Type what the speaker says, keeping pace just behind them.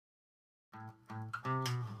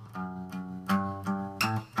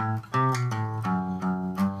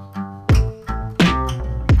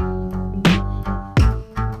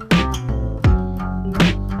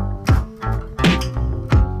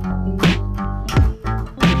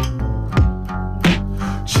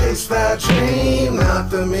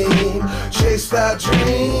the meme. Chase that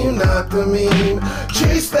dream, not the meme.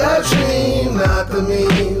 Chase that dream, not the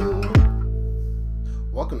meme.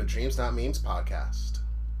 Welcome to Dreams Not Memes podcast.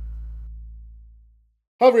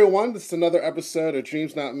 Hello everyone, this is another episode of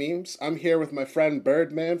Dreams Not Memes. I'm here with my friend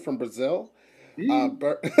Birdman from Brazil.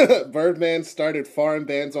 Birdman started foreign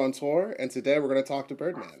bands on tour, and today we're going to talk to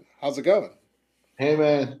Birdman. How's it going? Hey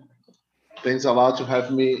man, thanks a lot to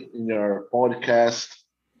have me in your podcast.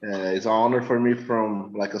 It's an honor for me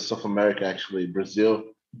from South America, actually, Brazil,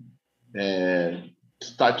 and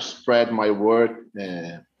start to spread my work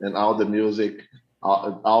and all the music,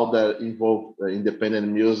 all that involve independent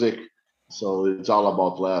music. So it's all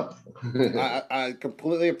about love. I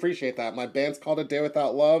completely appreciate that. My band's called A Day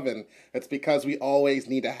Without Love, and it's because we always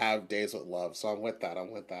need to have days with love. So I'm with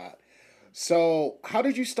that. So how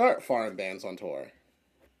did you start foreign bands on tour?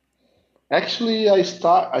 Actually, I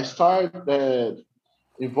started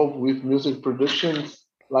involved with music productions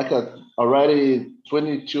already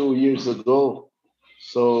 22 years ago.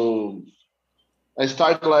 So I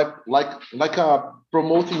started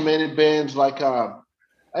promoting many bands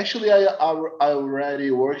actually I already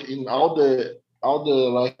work in all the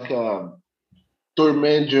tour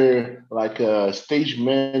manager, stage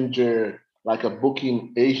manager, a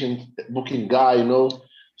booking agent, booking guy,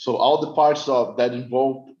 so all the parts of that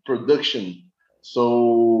involve production.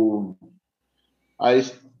 So I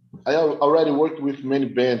I already worked with many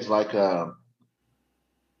bands like a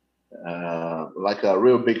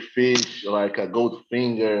Real Big Fish, like a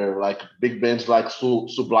Goldfinger, like big bands like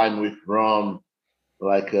Sublime with Rum,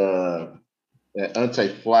 like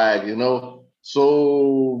Anti-Flag,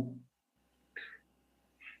 So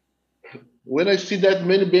when I see that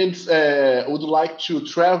many bands would like to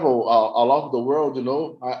travel all over the world,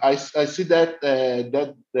 I see that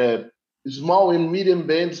small and medium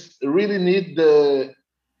bands really need that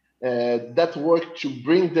work to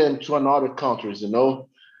bring them to another countries,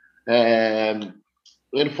 And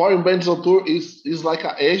Foreign Bands on Tour is like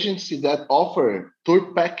an agency that offer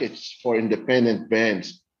tour package for independent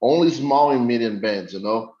bands, only small and medium bands,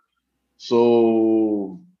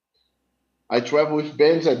 So I travel with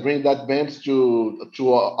bands. I bring that bands to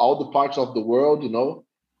all the parts of the world,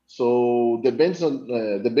 So the bands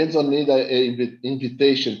don't need an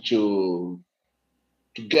invitation to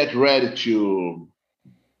get ready to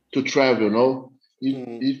travel,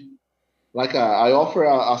 If I offer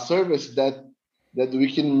a service that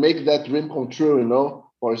we can make that dream come true,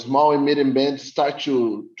 for small and medium bands start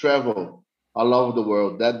to travel all over the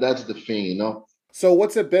world. That's the thing, So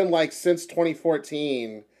what's it been like since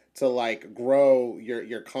 2014 to grow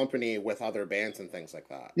your company with other bands and things like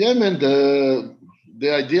that? Yeah, man. The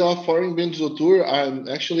idea of foreign bands on tour. I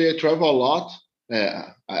travel a lot.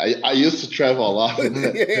 I used to travel a lot.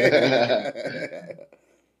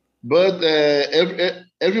 But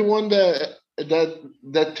everyone that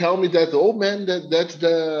tell me that, oh man, that's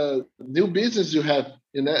the new business you have.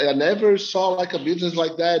 I never saw like a business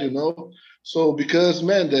like that, So because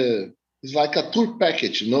man, it's like a tour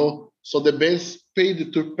package, So the bands pay the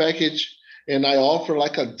tour package, and I offer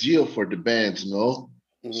like a deal for the bands,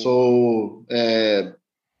 Mm-hmm. So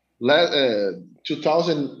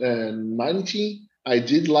 2019. I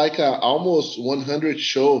did almost 100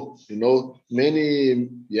 show, many,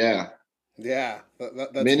 yeah. Yeah,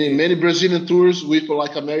 that's many Brazilian tours with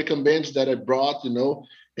American bands that I brought,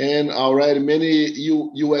 and already many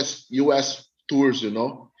US tours,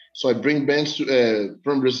 So I bring bands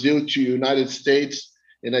from Brazil to United States,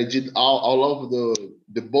 and I did all over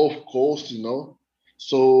the both coasts,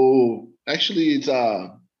 So actually,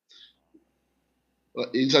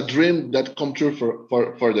 it's a dream that come true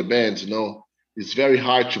for the bands, It's very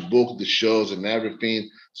hard to book the shows and everything.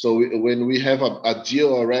 So when we have a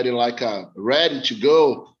deal already, ready to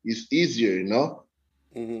go, it's easier,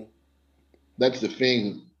 Mm-hmm. That's the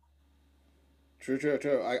thing. True.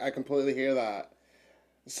 I completely hear that.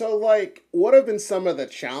 So, what have been some of the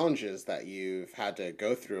challenges that you've had to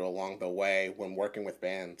go through along the way when working with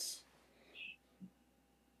bands?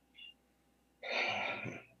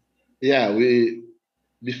 Yeah,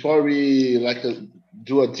 before we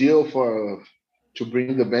do a deal to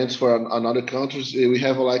bring the bands for another countries, we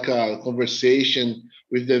have a conversation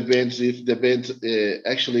with the bands if the band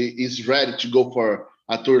actually is ready to go for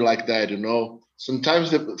a tour like that. Sometimes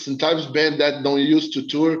band that don't used to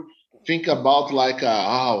tour think about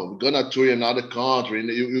we're gonna tour another country and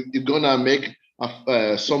you're gonna make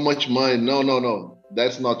so much money. No,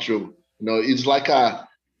 that's not true.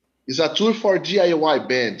 It's a tour for DIY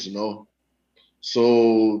bands.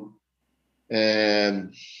 So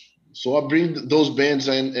and so I bring those bands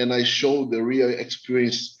in and I show the real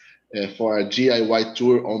experience for a DIY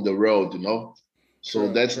tour on the road,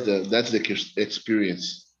 So True, true, that's the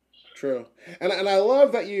experience. true. And I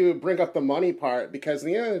love that you bring up the money part because at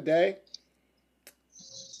the end of the day,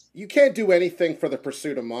 you can't do anything for the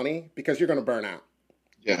pursuit of money because you're going to burn out.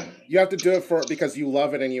 Yeah, You have to do it for because you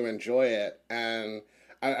love it and you enjoy it. And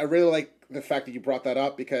I really like the fact that you brought that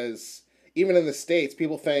up because even in the States,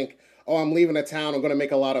 people think, oh, I'm leaving a town, I'm going to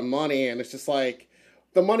make a lot of money. And it's just like,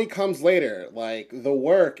 the money comes later. Like, the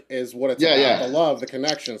work is what it's yeah, about, the yeah, love, the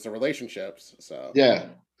connections, the relationships. So, yeah.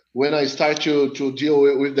 When I start to deal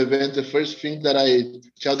with the band, the first thing that I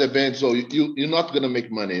tell the band, so you're not gonna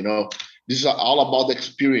make money, you know. This is all about the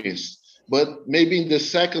experience. But maybe in the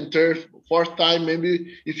second, third, fourth time,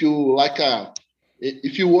 maybe if you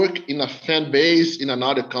work in a fan base in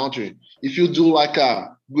another country, if you do like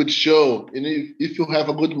a good show, and if you have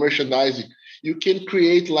a good merchandising, you can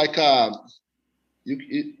create like a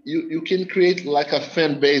you can create like a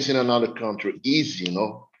fan base in another country easy, you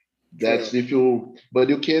know. true. That's if you, but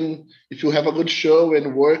you can if you have a good show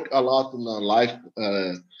and work a lot in a live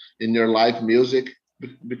in your live music,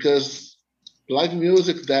 because live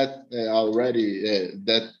music that already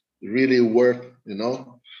that really work, you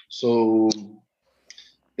know. So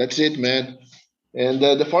that's it, man. And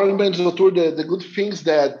the foreign bands on tour, the good things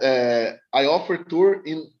that I offer tour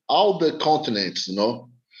in all the continents, you know.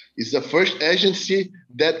 It's the first agency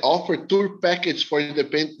that offer tour package for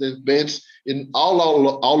independent bands in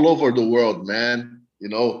all over the world, man. You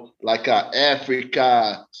know, like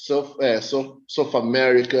Africa, South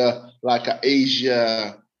America, like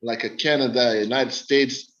Asia, like Canada, United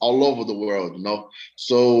States, all over the world, you know.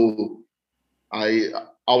 So I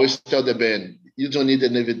always tell the band, you don't need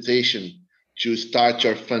an invitation to start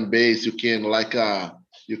your fan base. You can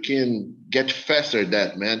get faster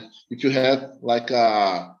that, man. If you have like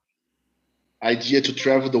a idea to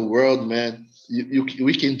travel the world, man,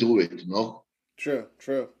 we can do it, you know? True,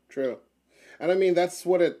 true, true. And I mean, that's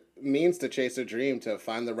what it means to chase a dream, to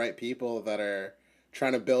find the right people that are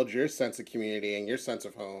trying to build your sense of community and your sense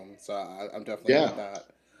of home. So I'm definitely with Yeah.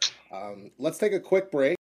 that. Let's take a quick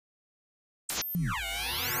break.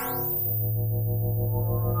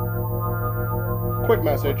 Quick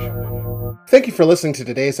message. Thank you for listening to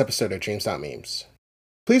today's episode of Dreams Not Memes.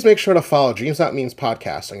 Please make sure to follow Dreams Not Memes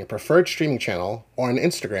podcast on your preferred streaming channel or on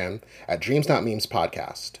Instagram at Dreams Not Memes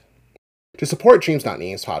podcast. To support Dreams Not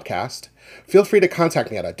Memes podcast, feel free to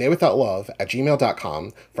contact me at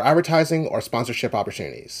addaywithoutlove@gmail.com for advertising or sponsorship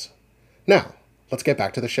opportunities. Now, let's get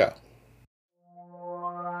back to the show.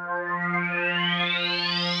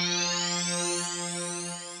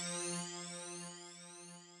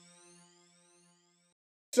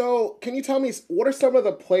 So, can you tell me what are some of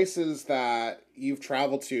the places that you've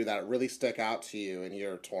traveled to that really stick out to you in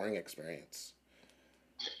your touring experience?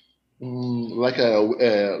 Like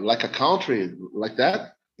a country like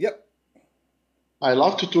that. Yep. I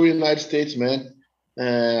love to tour United States, man.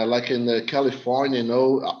 Like in California, you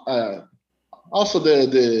know. Also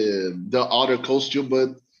the other coast too,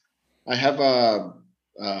 but I have a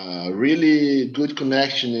really good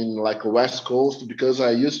connection in like West Coast because I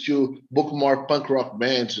used to book more punk rock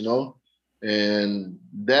bands, you know, and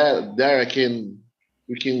there I can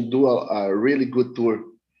we can do a really good tour.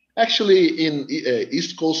 Actually, in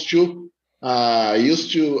East Coast too,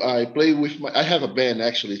 I play with I have a band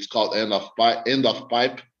actually. It's called End of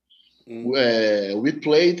Pipe. Mm. We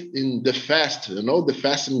played in the Fest, you know, the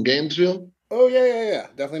Fest in Gainesville. Oh yeah, yeah, yeah.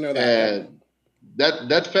 Definitely know that. Yep.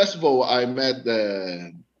 That festival, I met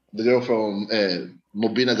the girl from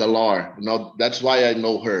Mobina Galar. You know, that's why I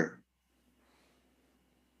know her.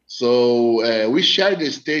 So we shared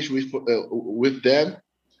the stage with them,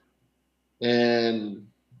 and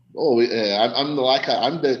I'm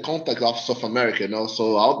the contact of South America, you know.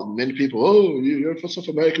 So many people, oh, you're from South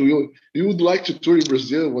America. You would like to tour in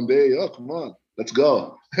Brazil one day? Oh, come on, let's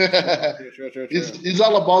go. True, true, true, true. It's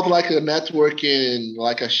all about like a networking,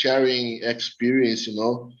 like a sharing experience, you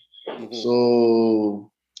know. Mm-hmm.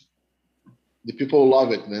 So the people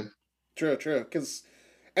love it, man. True, true.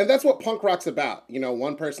 And that's what punk rock's about. You know,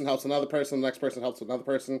 one person helps another person, the next person helps another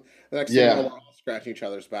person. The next thing you know, Yeah. we're all scratching each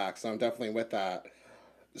other's backs. So I'm definitely with that.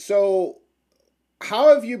 So, how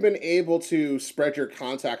have you been able to spread your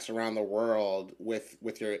contacts around the world with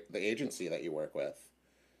the agency that you work with?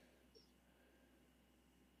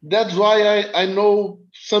 That's why I know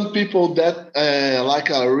some people that like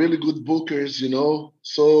are really good bookers, you know.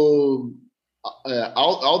 So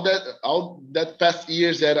all that past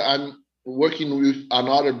years that I'm working with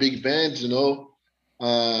another big bands, you know,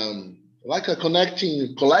 like a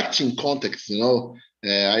collecting contacts, you know.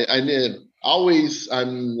 I need always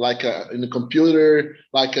I'm like in the computer,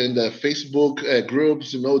 like in the Facebook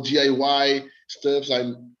groups, you know, DIY stuff.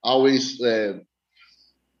 I'm always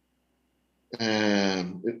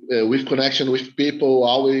with connection with people,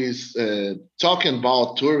 always talking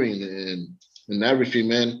about touring and everything,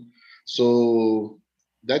 man. So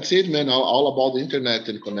that's it, man. All about the internet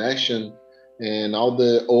and connection and all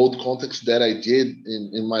the old contacts that I did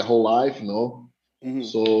in my whole life, you know. Hmm.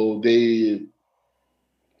 So they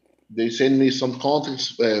send me some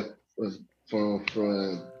contacts from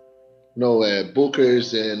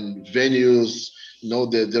bookers and venues,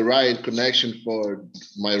 the right connection for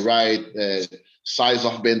my right size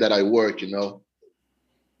of band that I work, True.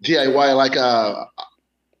 DIY like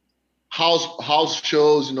house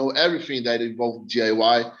shows, everything that involves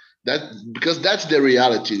DIY. That because that's the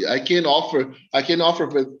reality. I can offer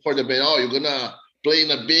for the band. Oh, you're gonna play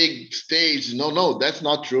in a big stage. No, no, that's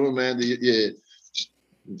not true, man. You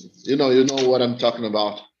know what I'm talking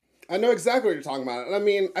about. I know exactly what you're talking about. And I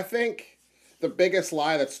mean, I think the biggest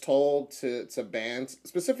lie that's told to bands,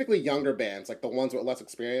 specifically younger bands, like the ones with less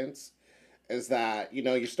experience, is that,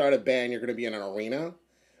 you start a band, you're going to be in an arena.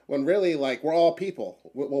 When really, like, we're all people.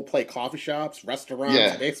 We'll play coffee shops, restaurants,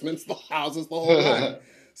 Yeah. basements, the houses, the whole nine.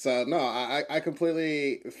 So, no, I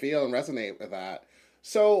completely feel and resonate with that.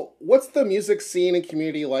 So, what's the music scene and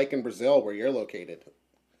community like in Brazil where you're located?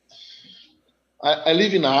 I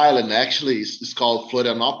live in an island, actually. It's called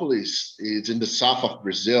Florianopolis. It's in the south of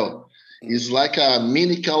Brazil. Mm. It's like a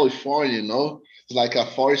mini California, It's like a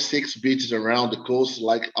 46 beaches around the coast.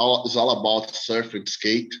 It's all about surf and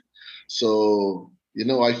skate. So,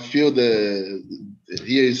 I feel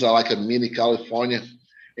here is like a mini California.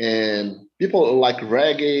 And people like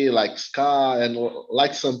reggae, like ska, and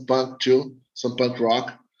like some punk too, some punk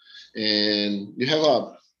rock. And you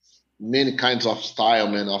have many kinds of style,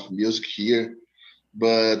 man, of music here,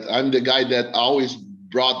 but I'm the guy that always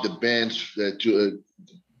brought the bands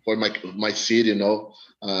for my city,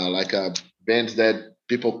 like bands that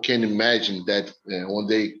people can imagine that one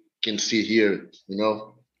day can see here,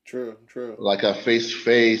 True, true. like a Face to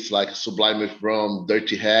Face, like Sublime from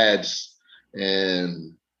Dirty Heads,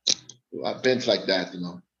 and bands like that.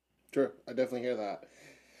 True. I definitely hear that.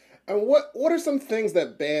 And what are some things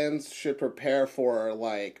that bands should prepare for,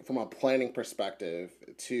 like from a planning perspective,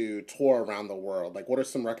 to tour around the world? Like, what are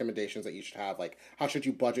some recommendations that you should have? Like, how should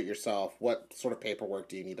you budget yourself? What sort of paperwork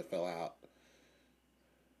do you need to fill out?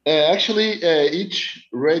 Actually, each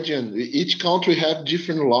region, each country have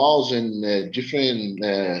different laws and different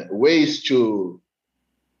ways to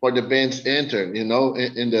for the bands enter, in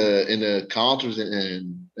the countries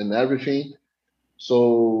and everything.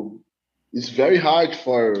 So it's very hard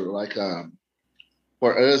for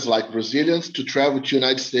us like Brazilians to travel to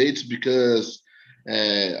United States because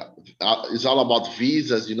it's all about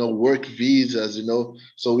visas, work visas,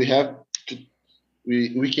 So to,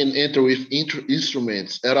 we can enter with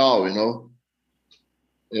instruments at all,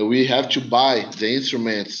 we have to buy the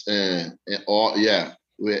instruments, or yeah,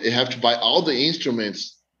 we have to buy all the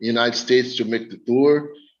instruments in the United States to make the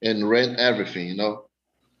tour and rent everything.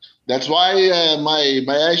 That's why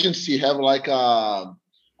my agency have like a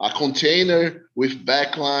container with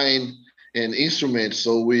backline and instruments.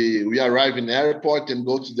 So we arrive in the airport and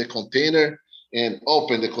go to the container and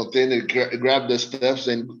open the container, grab the stuffs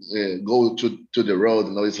and go to the road.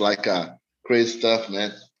 It's like crazy stuff,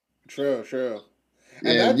 man. True, true.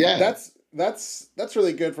 And And yeah, that's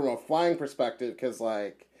really good from a flying perspective, because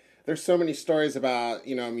like there's so many stories about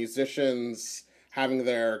musicians having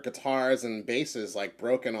their guitars and basses like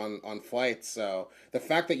broken on flights. So the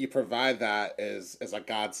fact that you provide that is a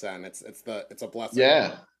godsend. It's a blessing.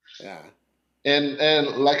 yeah. Yeah. And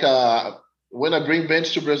like when I bring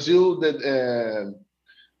bands to Brazil, that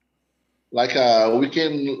like we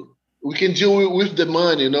can deal with the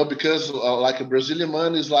money, because like a Brazilian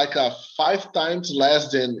money is like 5 times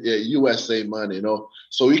less than USA money,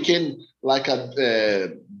 So we can like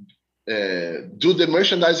do the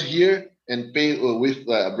merchandise here and pay with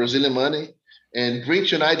Brazilian money and bring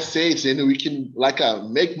to United States, and we can like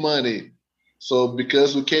make money. So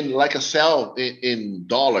because we can like sell in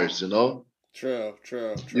dollars, True,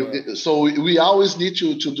 true, true. so we always need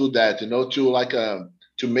to do that, to like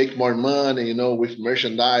to make more money, with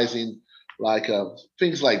merchandising, like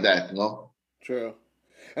things like that. True.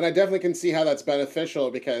 And I definitely can see how that's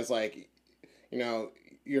beneficial, because like, you know,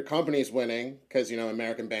 your company's winning because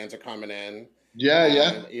American bands are coming in, Yeah,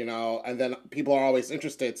 yeah, and and then people are always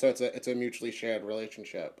interested, so it's a mutually shared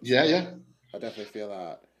relationship. yeah, So yeah. I definitely feel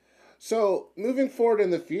that. So moving forward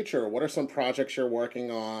in the future, what are some projects you're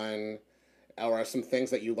working on, or some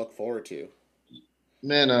things that you look forward to?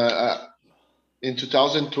 Man, in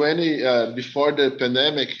 2020, before the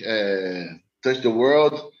pandemic touched the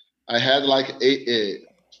world, I had like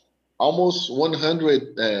almost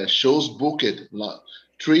 100 shows booked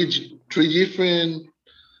three different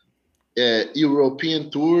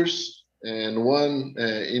European tours, and one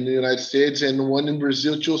in the United States and one in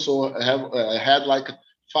Brazil too. So I had like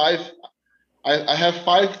five. I have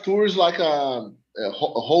five tours like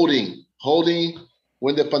holding.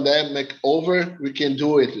 When the pandemic over, we can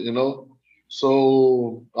do it.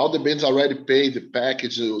 So all the bands already paid the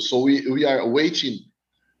package. So we are waiting.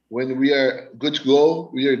 When we are good to go,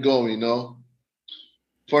 we are going.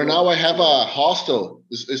 For Cool. now, I have a hostel.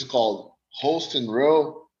 It's called Host and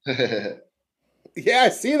Row. Yeah, I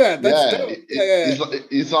see that. That's Yeah, dope. Yeah, yeah,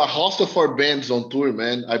 it's a hostel for bands on tour,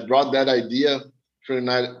 man. I brought that idea from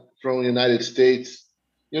United States.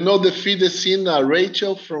 You know the Feed the Scene,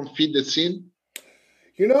 Rachel from Feed the Scene.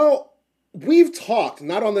 You know, we've talked,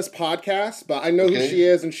 not on this podcast, but I know who she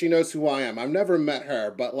Okay. is and she knows who I am. I've never met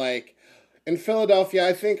her, but like in Philadelphia,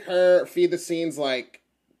 I think her feed the scene's like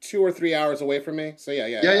 2 or 3 hours away from me. So yeah,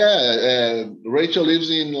 yeah, Yeah, yeah. yeah. Rachel lives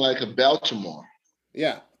in like a Baltimore.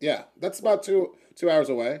 Yeah, yeah. That's about two hours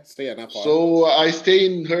away. So yeah, not far. So I stay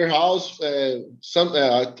in her house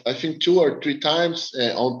I think 2 or 3 times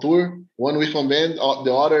on tour. One with a band,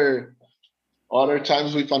 the other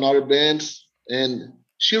times with another bands, and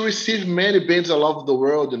she received many bands all over the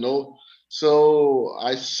world. So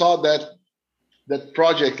I saw that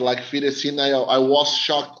project like Fidecina. I was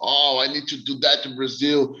shocked. Oh, I need to do that in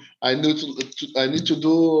Brazil. I need to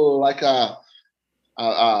do like a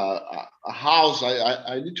house.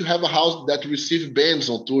 I need to have a house that receives bands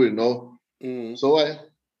on tour. Mm. So I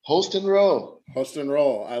host and roll. Host and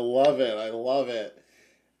roll. I love it. I love it.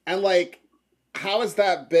 And like, how has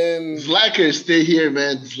that been? Slackers, stay here,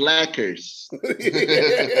 man. Slackers. I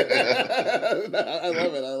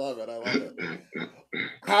love it. I love it. I love it.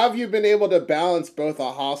 How have you been able to balance both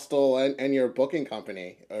a hostel and your booking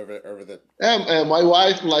company over the? And my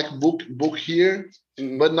wife like book here,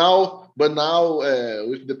 Mhm. but now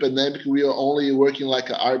with the pandemic, we are only working like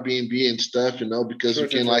a Airbnb and stuff, because True, we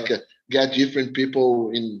true, can like true, get different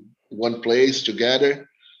people in one place together.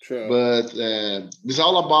 true. But it's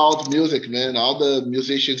all about music, man. All the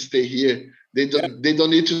musicians stay here. They Yeah, don't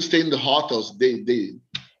need to stay in the hotels. They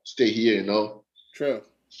stay here. true.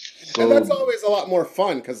 And that's So always a lot more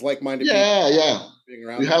fun because like-minded people yeah, yeah. being We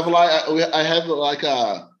around that. have I have like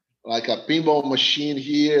a pinball machine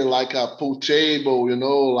here, like a pool table,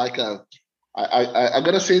 like I'm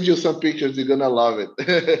gonna send you some pictures. You're gonna love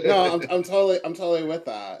No, it. I'm totally with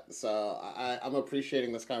that. So I'm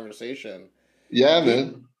appreciating this conversation. Yeah, Do you,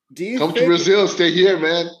 man. do you Come to think Brazil, stay here,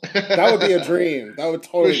 man. that would be a dream? That would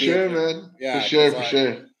For totally be a sure, dream. man. For Yeah, sure, because for like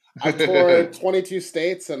sure. I've toured 22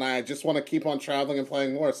 states and I just want to keep on traveling and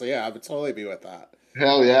playing more. So yeah, I would totally be with that.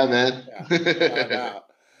 Hell yeah, man. Yeah, without a doubt.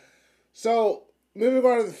 So moving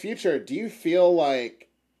on to the future, do you feel like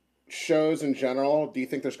shows in general? Do you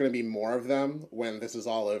think there's going to be more of them when this is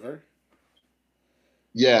all over?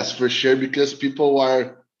 Yes, for sure, because people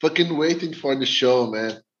are fucking waiting for the show,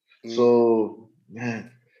 man. Mm, So,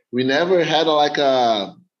 man, we never had like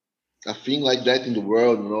a thing like that in the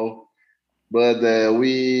world. But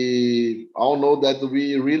we all know that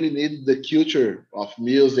we really need the culture of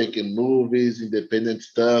music and movies, independent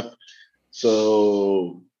stuff.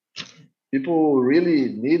 So people really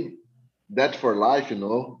need that for life.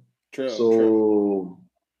 true, true. So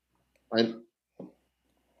I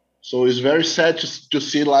so it's very sad to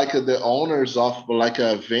see like the owners of like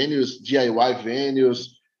venues, DIY venues,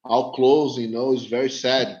 all closed. It's very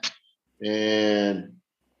sad, and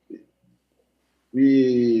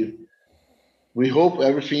we we hope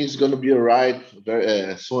everything is going to be alright very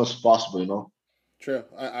as soon as possible. True.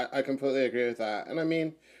 I completely agree with that. And I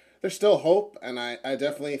mean, there's still hope, and I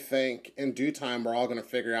definitely think in due time we're all going to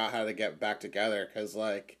figure out how to get back together because,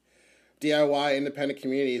 like, DIY independent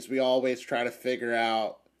communities, we always try to figure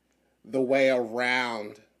out the way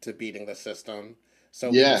around to beating the system so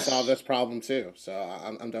we can solve Yes. this problem too. So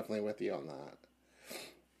I'm definitely with you on that.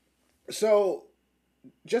 So,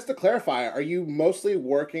 just to clarify, are you mostly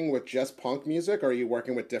working with just punk music or are you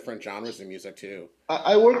working with different genres of music too?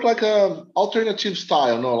 I work like a alternative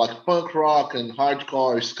style, no, like punk rock and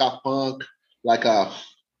hardcore, ska punk, like a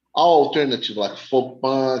all alternative, like folk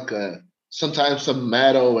punk, sometimes some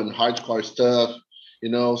metal and hardcore stuff.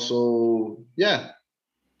 So yeah,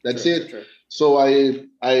 that's True, true, it. true. So I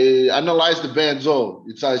analyze the bands. Oh,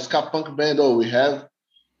 it's a ska punk band. Oh, we have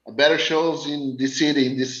better shows in this city,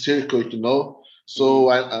 in this circuit. Mm, So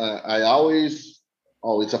I always,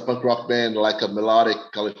 oh, it's a punk rock band, like a melodic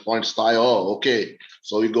California style. Oh, okay.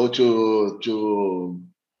 So we go to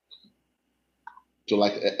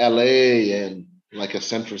like LA and like a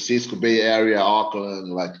San Francisco Bay Area,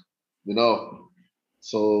 Auckland, like you know.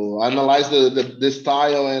 So I analyze the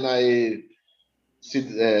style and see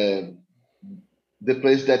the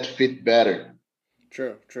place that fit better.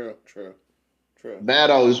 True, true, true, true.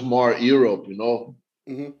 Metal is more Europe, you know.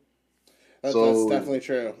 Hmm. That's So definitely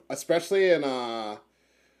true, especially in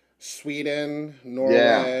Sweden, yeah,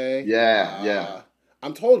 Norway. yeah, yeah,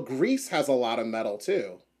 I'm told Greece has a lot of metal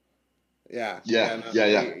too. Yeah, yeah, yeah, no,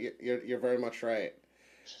 yeah, yeah. you're very much right.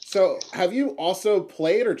 So, have you also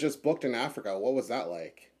played or just booked in Africa? What was that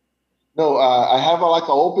like? No, I have a, like an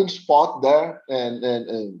open spot there, and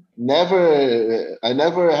I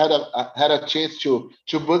never had a chance to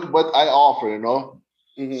book, but I offer, you know.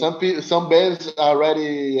 Hmm. Some bands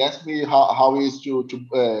already asked me how it is to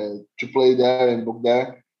play there and book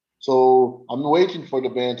there. So I'm waiting for the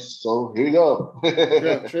bands. So here you go.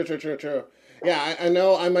 True, true, true, true, true. Yeah, I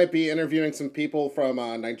know I might be interviewing some people from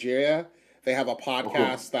Nigeria. They have a Oh, cool.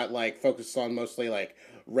 podcast that like focuses on mostly like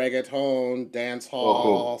reggaeton, dance Oh, hall,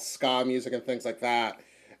 cool. ska music, and things like that.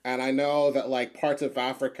 And I know that like parts of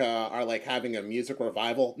Africa are like having a music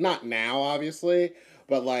revival. Not now, obviously,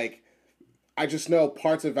 but like I just know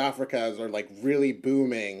parts of Africa are like really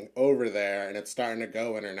booming over there, and it's starting to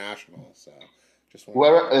go international. So, just want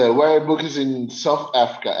Where I book is in South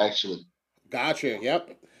Africa, actually. gotcha. Yep.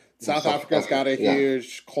 In South South Africa's got Africa, a yeah,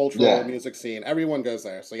 huge cultural yeah. music scene. Everyone goes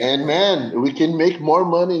there. So yeah, And 100. man, we can make more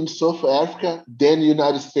money in South Africa than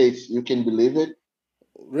United States. You can believe it.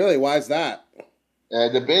 Really, why is that?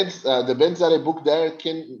 The bands that I book there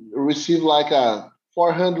can receive like a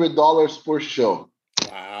 $400 per show.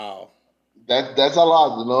 Wow. That's a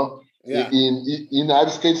lot, you know. Yeah. In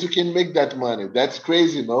United States, you can make that money. That's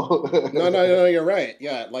crazy, no? No, no, no, you're right.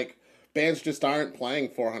 Yeah, like bands just aren't playing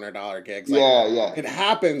 $400 gigs. Like Yeah, yeah, it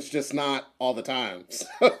happens, just not all the time. So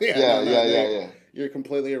yeah, yeah, no, no, yeah, no, yeah, yeah. you're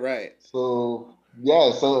completely right. So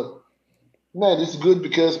yeah, so man, it's good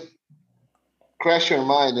because crash your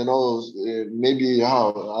mind, you know. Maybe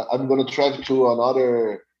I'm gonna travel to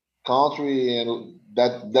another country and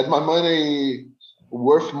that my money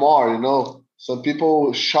worth more, you know. Some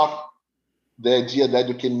people shock the idea that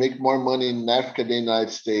you can make more money in Africa than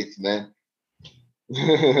United States, man.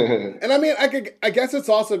 And I mean, I guess it's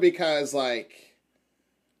also because like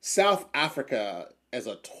South Africa is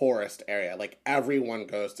a tourist area. Like everyone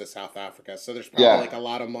goes to South Africa, so there's probably Yeah, like a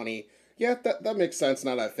lot of money. Yeah, that makes sense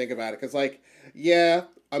now that I think about it. Because like, yeah,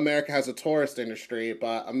 America has a tourist industry,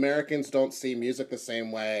 but Americans don't see music the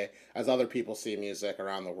same way as other people see music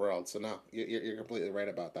around the world. So no, you're completely right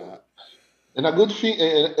about that. and a good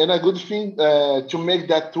thing to make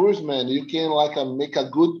that tours, man. You can like make a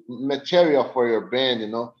good material for your band, you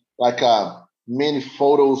know, like many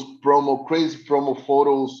photos, crazy promo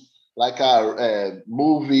photos, like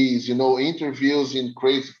movies, you know, interviews in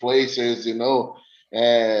crazy places, you know.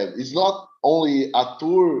 It's not only a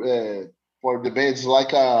tour for the band; it's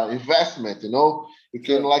like a investment, you know. You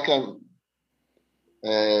can True. like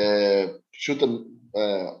shoot a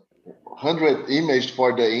 100 image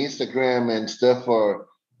for the Instagram and stuff for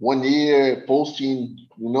 1 year posting,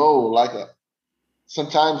 you know, like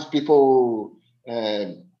sometimes people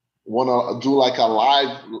want to do like a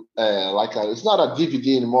live, it's not a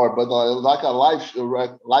DVD anymore, but like a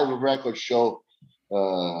live record show,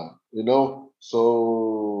 you know.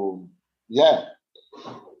 So yeah,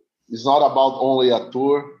 it's not about only a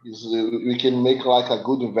tour. We can make like a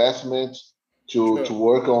good investment to True.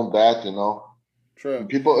 work on that, you know. True.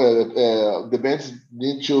 People, the bands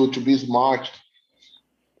need to be smart.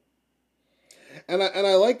 And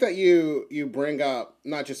I like that you bring up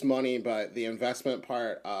not just money but the investment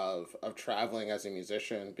part of traveling as a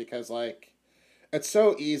musician because like it's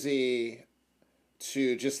so easy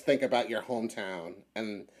to just think about your hometown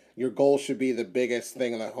and your goal should be the biggest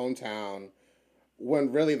thing in the hometown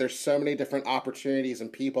when really there's so many different opportunities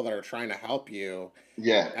and people that are trying to help you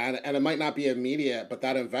Yeah, and it might not be immediate but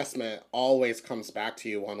that investment always comes back to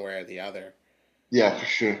you one way or the other. yeah, for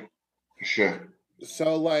sure, for sure.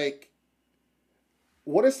 So like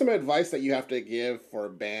what is some advice that you have to give for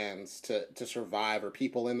bands to survive or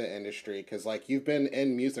people in the industry because like you've been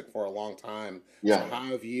in music for a long time, so Yeah, how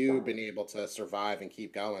have you been able to survive and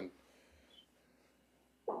keep going?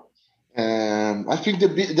 I think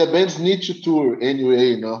the bands need to tour anyway.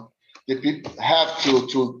 You know, the people have to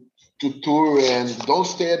tour and don't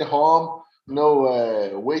stay at home. You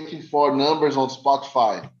know, waiting for numbers on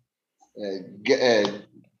Spotify. Get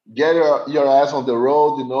your ass on the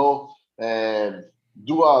road. You know, and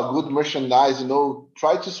do a good merchandise. You know,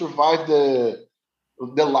 try to survive the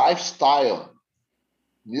lifestyle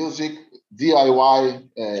music DIY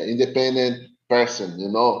independent person, you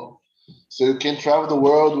know. So you can travel the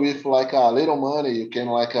world with like a little money. You can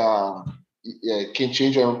like yeah, can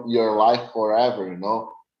change your life forever, you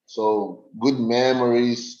know. So good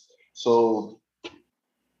memories. So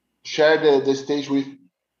share the stage with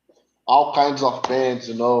all kinds of bands,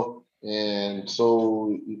 and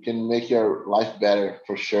so you can make your life better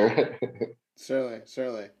for sure. Certainly,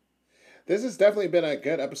 certainly. This has definitely been a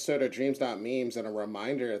good episode of Dreams Not Memes and a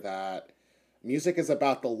reminder that music is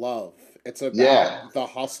about the love. It's Yeah, about the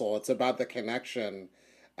hustle. It's about the connection.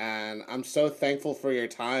 And I'm so thankful for your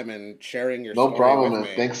time and sharing your no story problem, with man.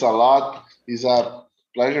 me. Thanks a lot. It's a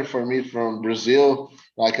pleasure for me from Brazil,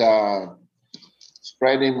 like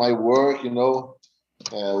spreading my work,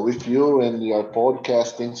 with you and your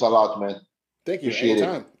podcast. Thanks a lot, man. Thank you. Appreciate it.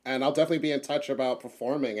 Anytime. And I'll definitely be in touch about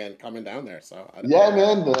performing and coming down there. So Yeah,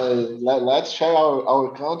 man. Let's share our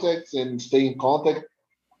contacts and stay in contact.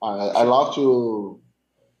 I sure. love to.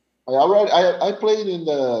 I played in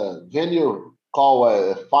the venue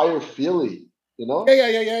called Fire Philly.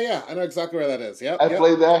 Yeah. I know exactly where that is. Yep, I yep.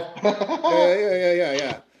 played there.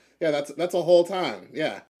 Yeah. Yeah, that's a whole time.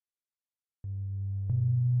 Yeah.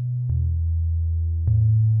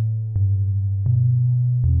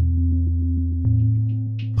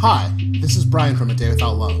 Hi, this is Brian from A Day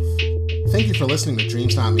Without Love. Thank you for listening to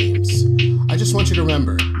Dreams Not Memes. I just want you to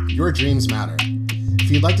remember, your dreams matter. If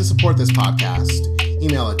you'd like to support this podcast,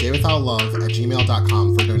 email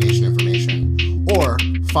adaywithoutlove@gmail.com for donation information, or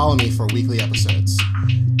follow me for weekly episodes.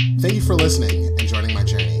 Thank you for listening and joining my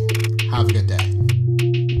journey. Have a good day.